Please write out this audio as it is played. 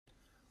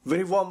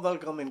Very warm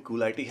welcome in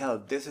Cool IT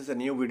Help. This is a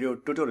new video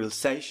tutorial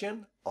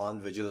session on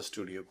Visual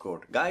Studio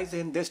Code. Guys,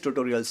 in this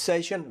tutorial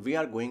session, we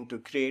are going to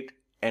create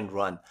and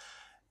run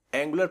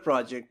Angular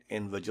project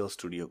in Visual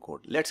Studio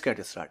Code. Let's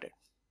get started.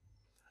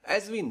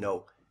 As we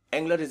know,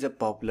 Angular is a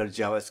popular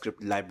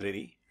JavaScript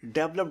library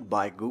developed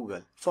by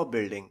Google for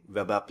building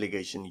web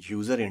application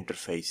user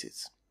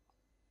interfaces.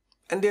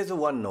 And there's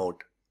one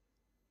note.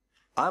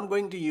 I'm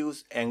going to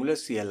use Angular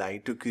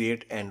CLI to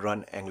create and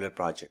run Angular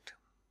project.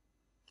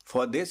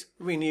 For this,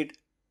 we need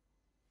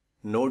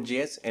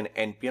Node.js and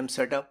NPM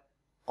setup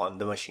on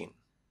the machine.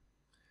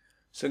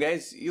 So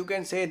guys, you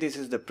can say this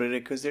is the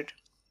prerequisite.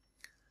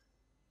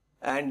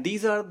 And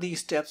these are the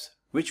steps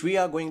which we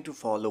are going to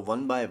follow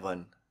one by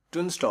one to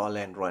install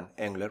and run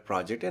Angular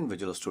project in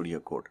Visual Studio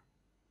Code.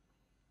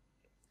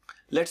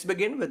 Let's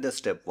begin with the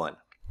step 1.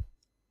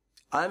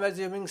 I'm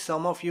assuming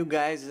some of you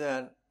guys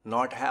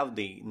not have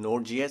the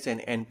Node.js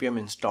and NPM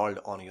installed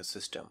on your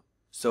system.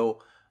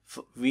 So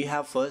we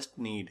have first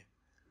need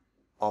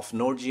of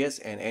Node.js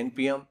and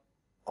NPM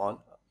on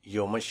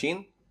your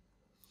machine.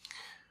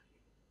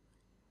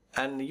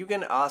 And you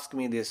can ask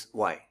me this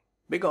why?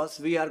 Because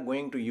we are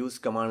going to use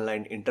command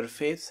line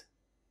interface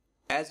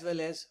as well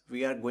as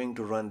we are going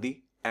to run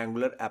the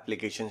Angular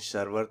application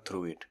server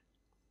through it.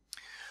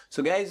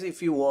 So guys,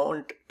 if you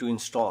want to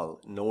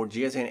install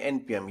Node.js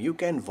and NPM, you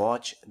can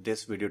watch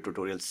this video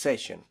tutorial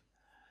session.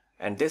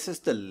 And this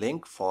is the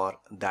link for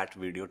that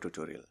video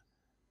tutorial.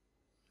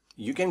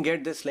 You can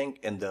get this link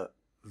in the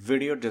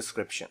video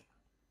description.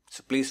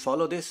 So please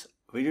follow this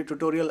video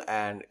tutorial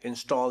and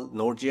install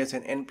Node.js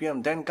and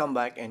NPM, then come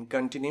back and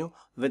continue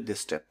with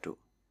this step 2.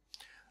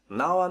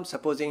 Now I'm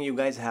supposing you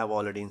guys have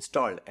already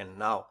installed, and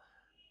now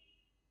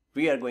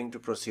we are going to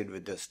proceed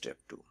with this step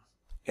 2.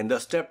 In the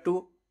step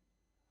 2,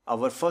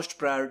 our first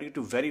priority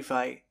to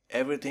verify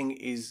everything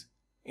is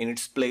in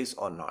its place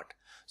or not.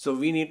 So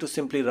we need to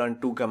simply run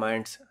two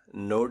commands,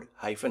 node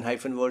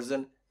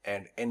 -version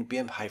and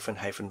npm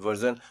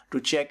 -version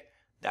to check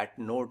that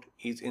node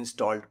is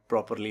installed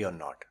properly or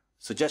not.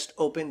 So just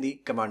open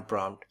the command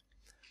prompt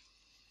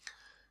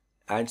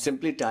and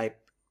simply type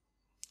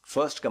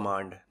first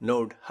command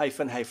node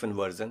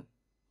 -version.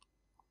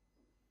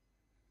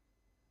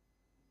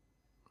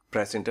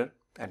 Press enter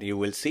and you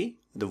will see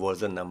the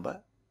version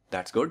number.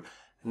 That's good.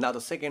 Now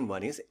the second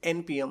one is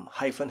npm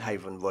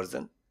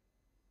 -version.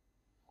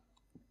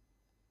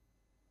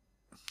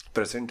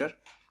 Press enter.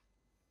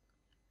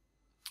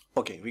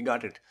 Okay, we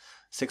got it.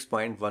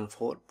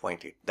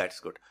 6.14.8.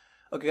 That's good.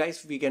 Okay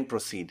guys, we can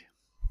proceed.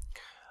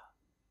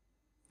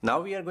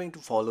 Now we are going to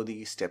follow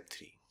the step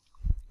 3.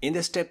 In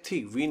the step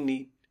 3, we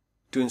need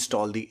to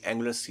install the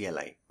Angular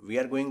CLI. We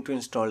are going to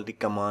install the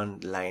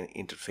command line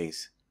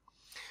interface.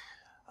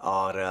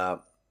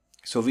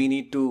 So we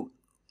need to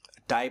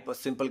type a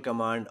simple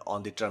command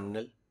on the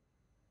terminal.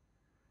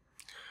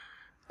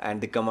 And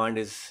the command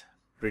is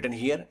written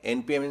here,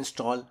 npm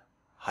install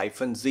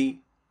 -z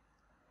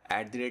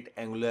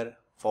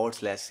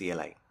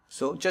 @angular/CLI.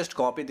 So just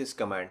copy this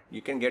command.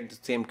 You can get the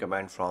same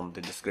command from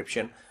the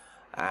description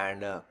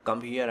and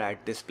come here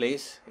at this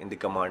place in the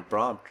command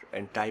prompt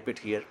and type it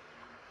here,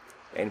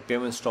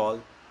 npm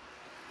install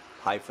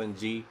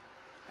 -g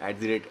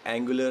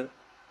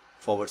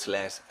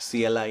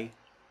 @angular/CLI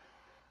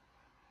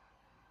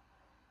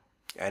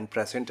and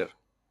press enter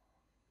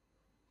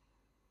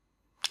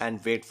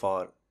and wait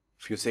for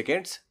few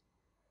seconds.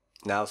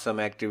 Now some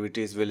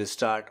activities will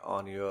start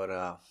on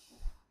your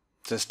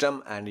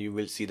system and you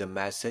will see the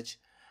message,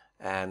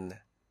 and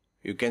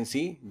you can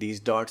see these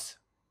dots.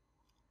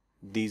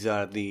 These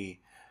are the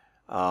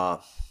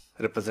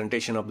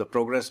representation of the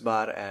progress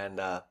bar, and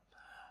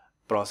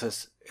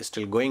process is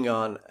still going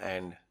on,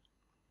 and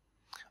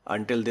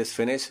until this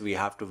finish we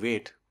have to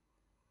wait,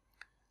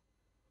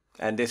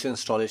 and this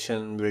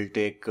installation will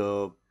take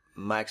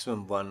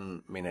maximum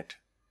 1 minute,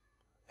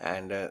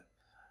 and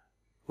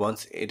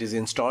once it is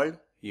installed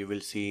you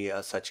will see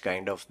such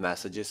kind of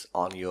messages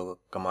on your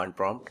command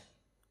prompt.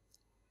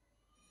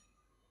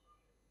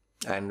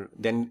 And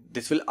then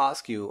this will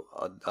ask you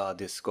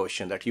this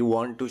question that you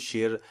want to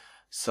share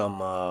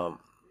some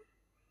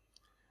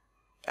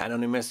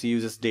anonymous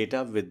users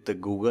data with the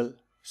Google.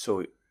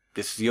 So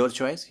this is your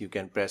choice. You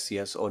can press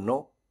yes or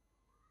no.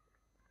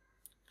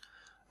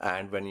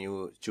 And when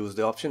you choose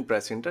the option,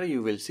 press enter,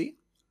 you will see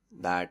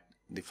that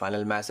the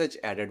final message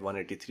added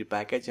 183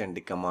 package and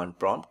the command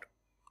prompt.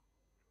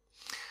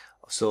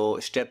 So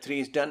step 3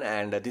 is done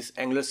and this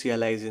Angular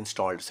CLI is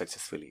installed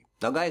successfully.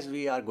 Now guys,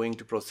 we are going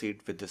to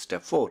proceed with the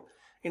step 4.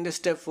 In the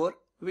step 4,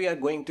 we are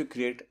going to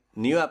create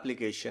new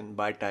application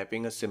by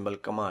typing a simple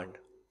command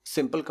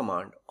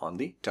on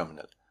the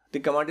terminal. The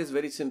command is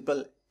very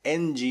simple,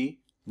 ng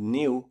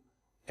new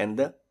and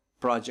the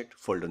project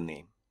folder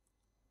name.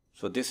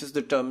 So this is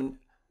the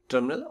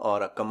terminal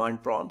or a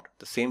command prompt,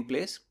 the same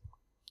place.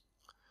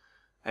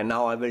 And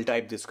now I will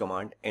type this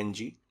command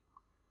ng.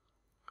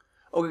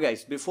 Okay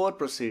guys, before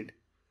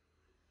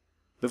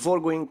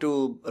going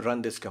to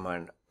run this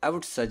command, I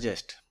would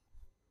suggest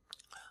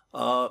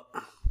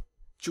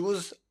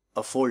choose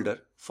a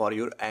folder for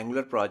your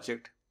Angular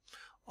project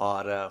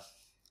or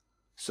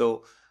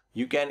so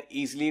you can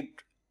easily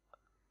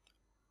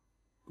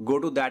go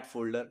to that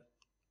folder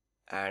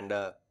and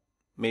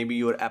maybe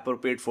your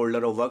appropriate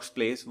folder or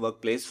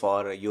workplace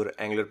for your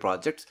Angular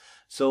projects.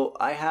 So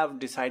I have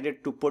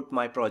decided to put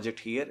my project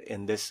here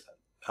in this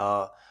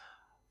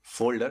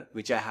folder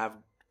which I have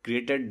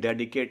created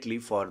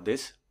dedicatedly for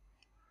this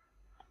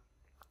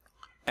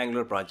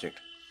Angular project.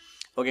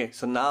 Okay,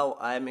 so now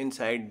I am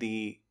inside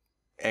the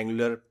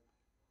Angular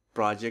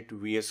project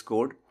VS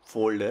Code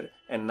folder,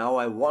 and now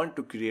I want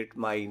to create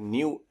my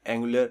new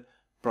Angular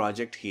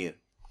project here.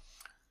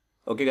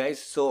 Okay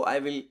guys, so I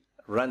will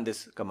run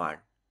this command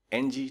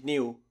ng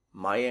new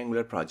my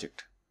Angular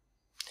project,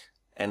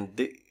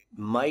 and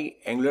my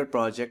Angular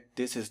project,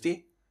 this is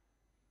the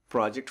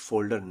project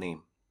folder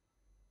name.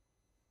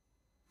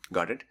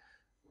 Got it?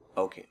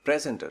 Okay,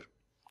 press enter.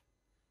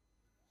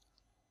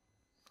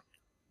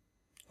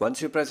 Once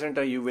you press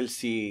enter, you will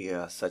see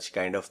such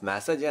kind of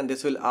message, and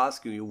this will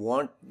ask you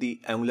want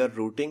the Angular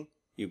routing.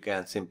 You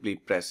can simply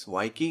press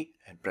Y key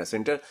and press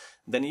enter.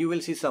 Then you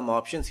will see some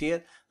options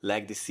here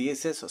like the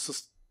CSS. So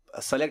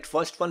select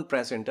first one,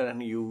 press enter,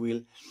 and you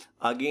will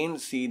again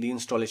see the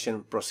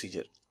installation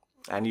procedure,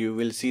 and you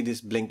will see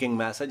this blinking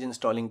message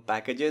installing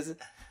packages.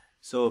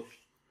 So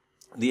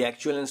the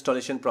actual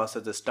installation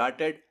process is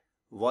started.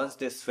 Once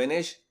this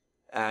finish,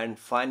 and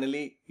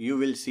finally you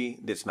will see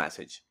this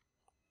message,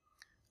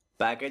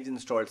 package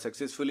installed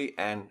successfully,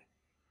 and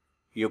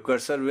your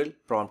cursor will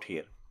prompt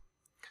here.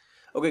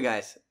 Okay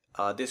guys,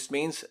 this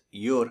means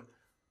your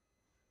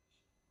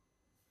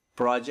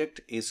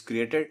project is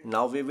created.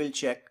 Now we will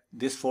check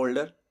this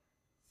folder.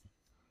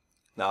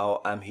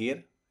 Now I'm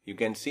here. You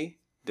can see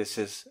this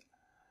is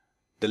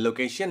the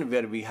location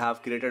where we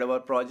have created our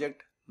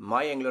project,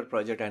 my Angular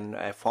project, and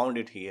I found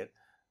it here.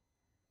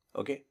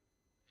 Okay,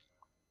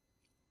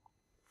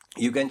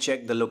 you can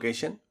check the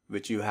location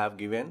which you have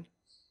given.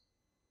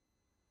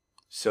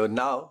 So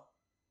now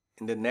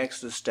in the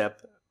next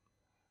step,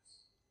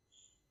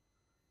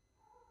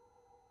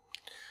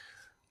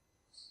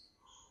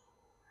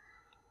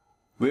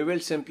 we will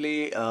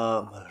simply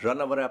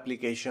run our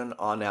application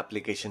on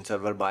application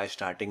server by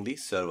starting the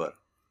server,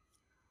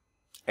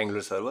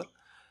 Angular server.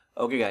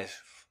 Okay guys,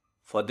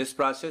 for this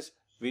process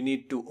we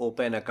need to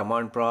open a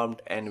command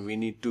prompt, and we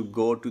need to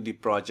go to the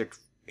project,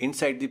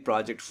 inside the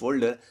project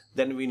folder.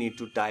 Then we need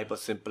to type a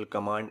simple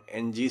command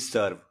ng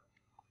serve.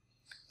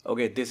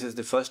 Okay, this is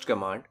the first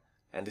command,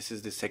 and this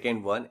is the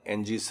second one,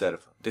 ng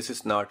serve. This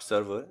is not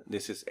server,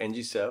 this is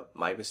ng serve,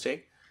 my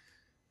mistake,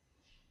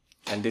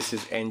 and this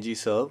is ng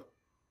serve.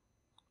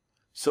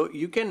 So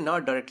you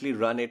cannot directly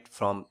run it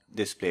from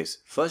this place.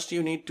 First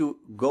you need to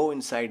go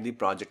inside the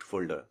project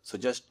folder. So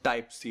just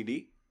type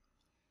cd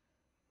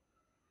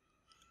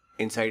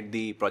inside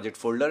the project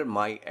folder,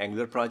 my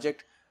Angular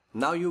project.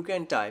 Now you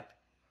can type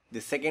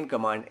the second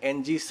command,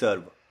 ng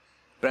serve.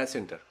 Press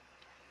enter.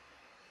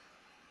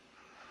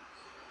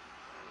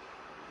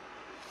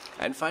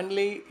 And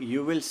finally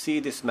you will see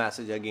this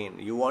message again.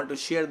 You want to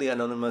share the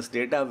anonymous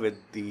data with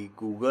the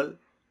Google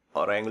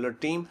or Angular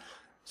team.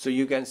 So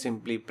you can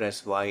simply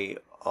press Y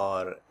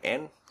or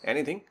N,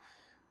 anything.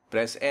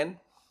 Press N.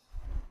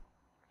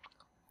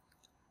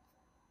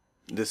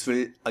 This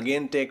will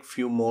again take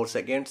few more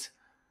seconds.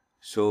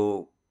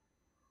 So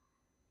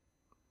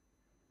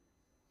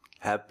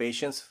have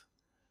patience.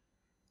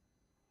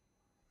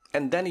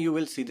 And then you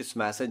will see this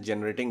message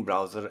generating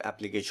browser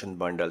application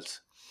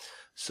bundles.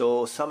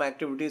 So some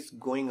activities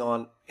going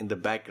on in the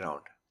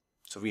background.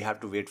 So we have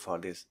to wait for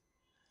this.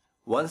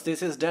 Once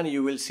this is done,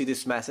 you will see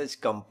this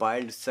message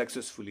compiled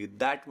successfully.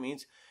 That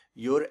means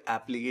your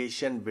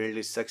application build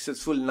is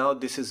successful. Now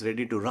this is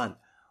ready to run.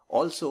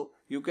 Also,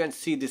 you can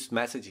see this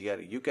message here.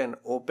 You can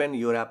open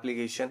your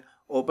application,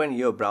 open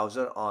your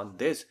browser on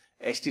this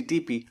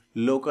HTTP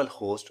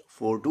localhost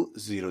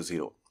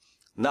 4200.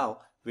 Now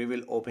we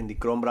will open the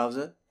Chrome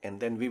browser, and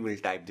then we will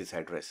type this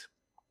address.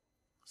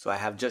 So I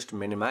have just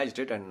minimized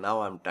it, and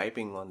now I'm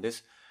typing on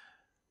this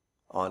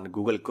on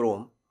Google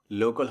Chrome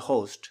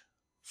localhost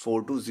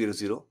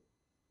 4200.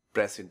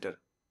 Press enter,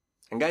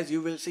 and guys,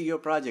 you will see your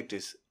project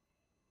is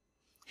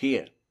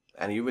here,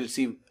 and you will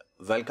see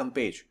welcome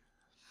page.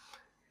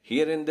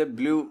 Here in the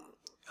blue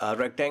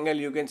rectangle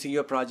you can see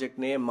your project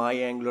name, my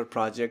Angular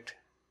project,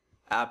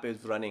 app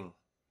is running.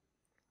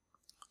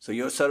 So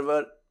your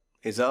server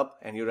is up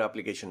and your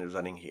application is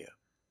running here.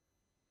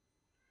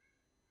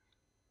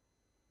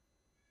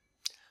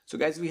 So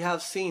guys, we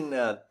have seen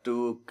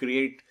to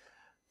create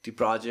the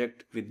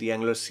project with the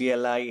Angular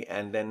CLI,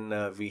 and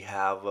then we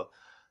have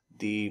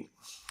the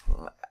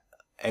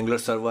Angular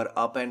server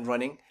up and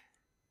running.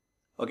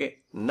 Okay,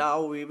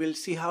 now we will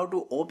see how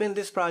to open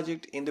this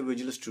project in the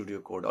Visual Studio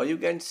Code, or you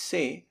can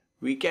say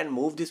we can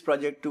move this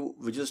project to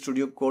Visual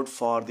Studio Code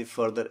for the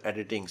further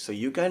editing. So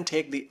you can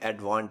take the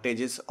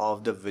advantages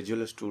of the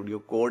Visual Studio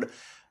Code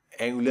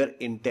Angular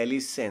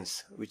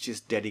IntelliSense, which is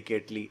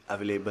dedicatedly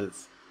available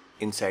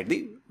inside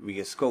the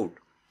VS Code.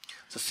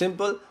 So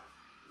simple,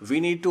 we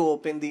need to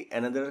open the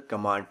another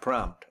command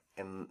prompt,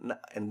 and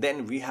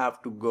then we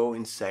have to go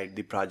inside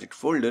the project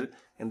folder,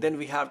 and then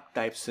we have to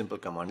type simple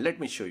command. Let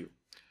me show you.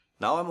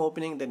 Now I'm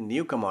opening the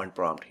new command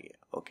prompt here.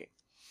 Okay.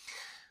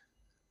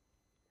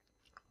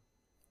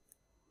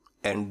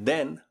 And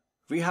then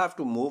we have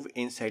to move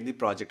inside the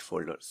project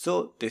folder.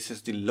 So this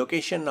is the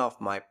location of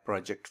my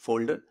project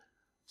folder.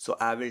 So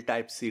I will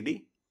type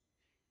cd.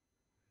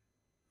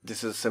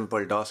 This is a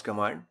simple DOS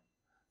command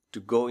to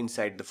go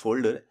inside the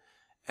folder.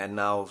 And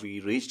now we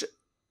reached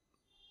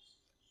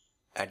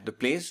at the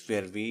place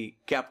where we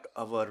kept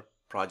our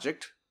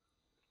project.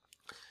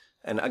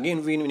 And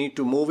again, we need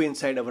to move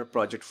inside our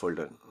project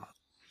folder.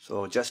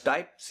 So just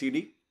type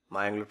cd,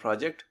 my Angular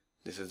project.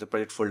 This is the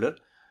project folder.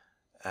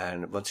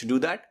 And once you do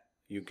that,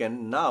 you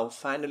can now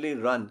finally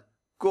run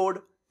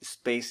code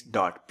space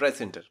dot press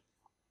enter.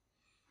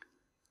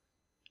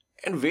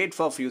 And wait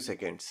for a few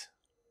seconds.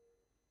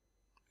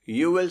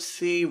 You will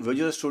see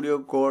Visual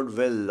Studio Code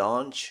will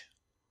launch.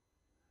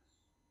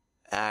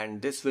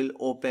 And this will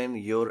open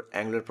your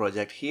Angular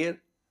project here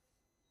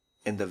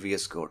in the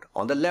VS Code.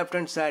 On the left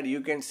hand side,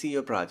 you can see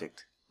your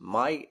project,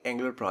 my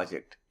Angular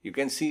project. You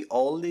can see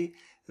all the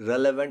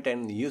relevant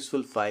and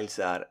useful files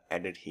are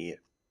added here.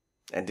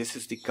 And this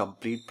is the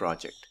complete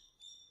project.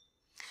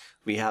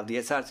 We have the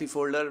src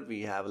folder.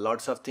 We have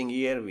lots of things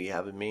here. We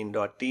have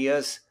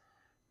main.ts,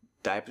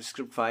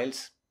 TypeScript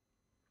files.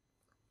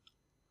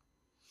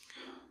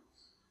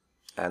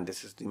 And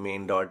this is the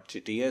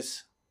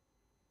main.js.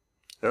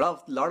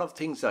 Lot of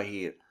things are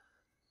here.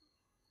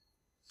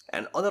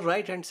 And on the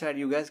right hand side,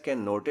 you guys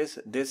can notice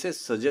this is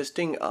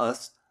suggesting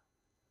us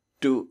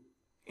to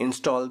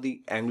install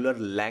the Angular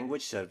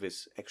language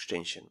service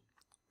extension,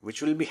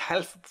 which will be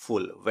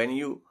helpful when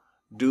you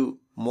do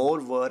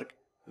more work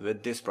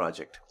with this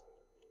project.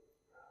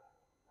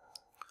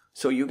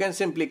 So you can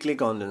simply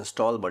click on the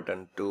install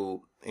button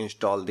to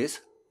install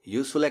this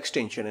useful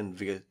extension in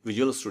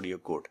Visual Studio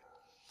Code.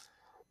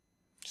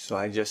 So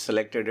I just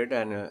selected it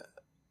and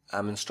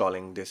I'm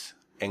installing this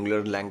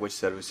Angular language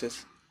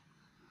services.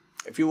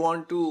 If you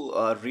want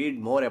to read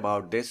more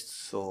about this,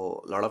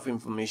 so a lot of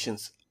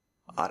informations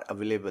are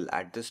available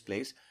at this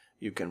place.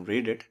 You can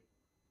read it.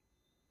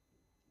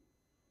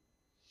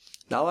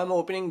 Now I'm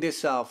opening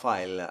this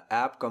file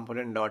app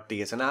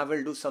component.ts, and I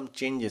will do some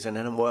changes and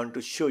I want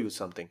to show you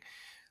something.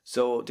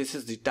 So this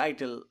is the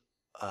title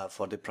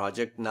for the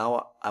project.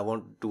 Now I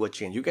want to do a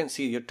change. You can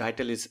see your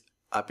title is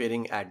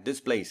appearing at this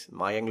place.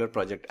 My Angular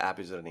project app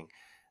is running.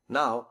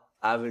 Now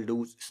I will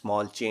do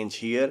small change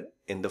here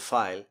in the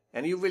file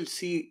and you will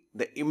see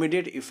the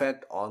immediate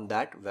effect on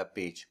that web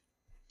page.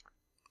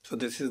 So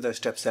this is the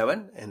step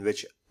 7 in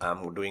which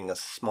I'm doing a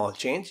small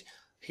change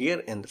here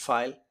in the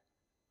file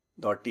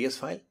 .ts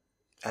file,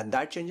 and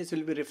that changes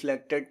will be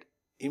reflected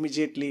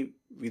immediately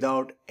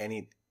without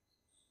any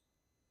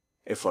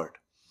effort.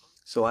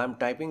 So I'm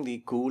typing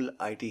the cool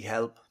IT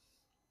help,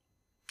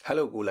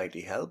 hello cool IT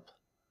help,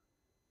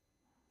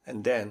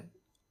 and then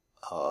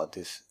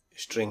this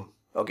string.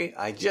 Okay,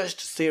 I just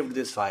saved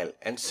this file,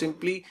 and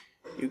simply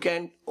you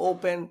can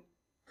open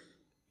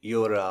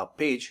your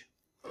page,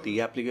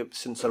 the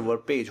application server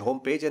page, home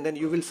page, and then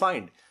you will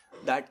find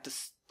that the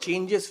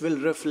changes will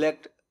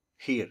reflect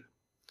here.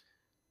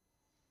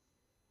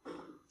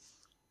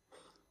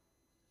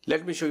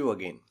 Let me show you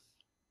again.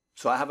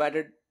 So I have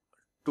added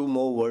 2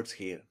 more words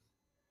here.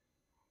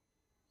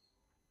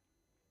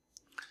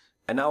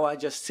 And now I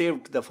just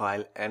saved the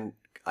file and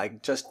I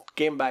just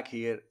came back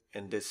here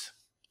in this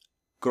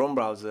Chrome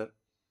browser.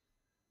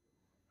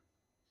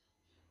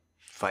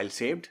 File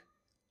saved.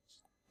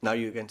 Now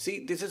you can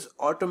see this is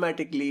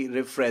automatically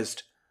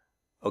refreshed.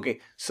 Okay,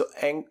 so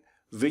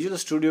Visual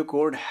Studio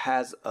Code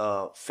has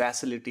a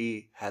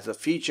facility, has a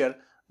feature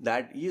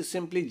that you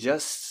simply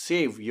just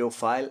save your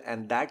file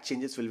and that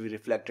changes will be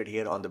reflected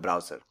here on the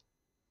browser.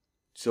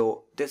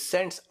 So this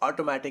sends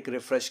automatic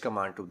refresh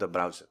command to the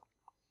browser.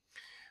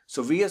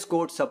 So VS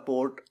Code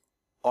support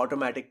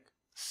automatic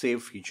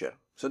save feature.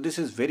 So this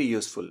is very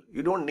useful.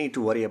 You don't need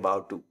to worry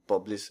about to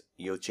publish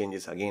your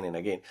changes again and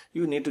again.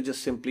 You need to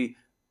just simply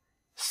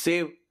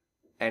save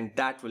and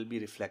that will be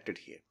reflected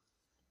here.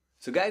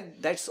 So guys,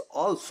 that's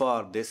all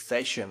for this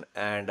session,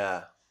 and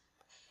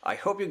I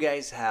hope you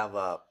guys have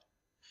a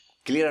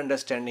clear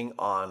understanding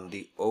on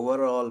the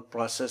overall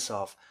process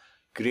of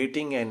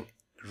creating and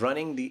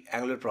running the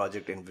Angular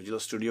project in Visual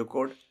Studio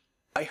Code.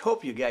 I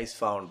hope you guys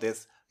found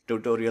this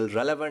tutorial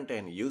relevant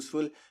and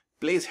useful.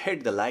 Please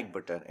hit the like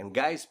button, and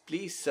guys,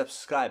 please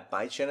subscribe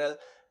my channel.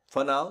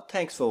 For now,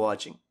 thanks for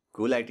watching.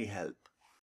 Cool IT Help.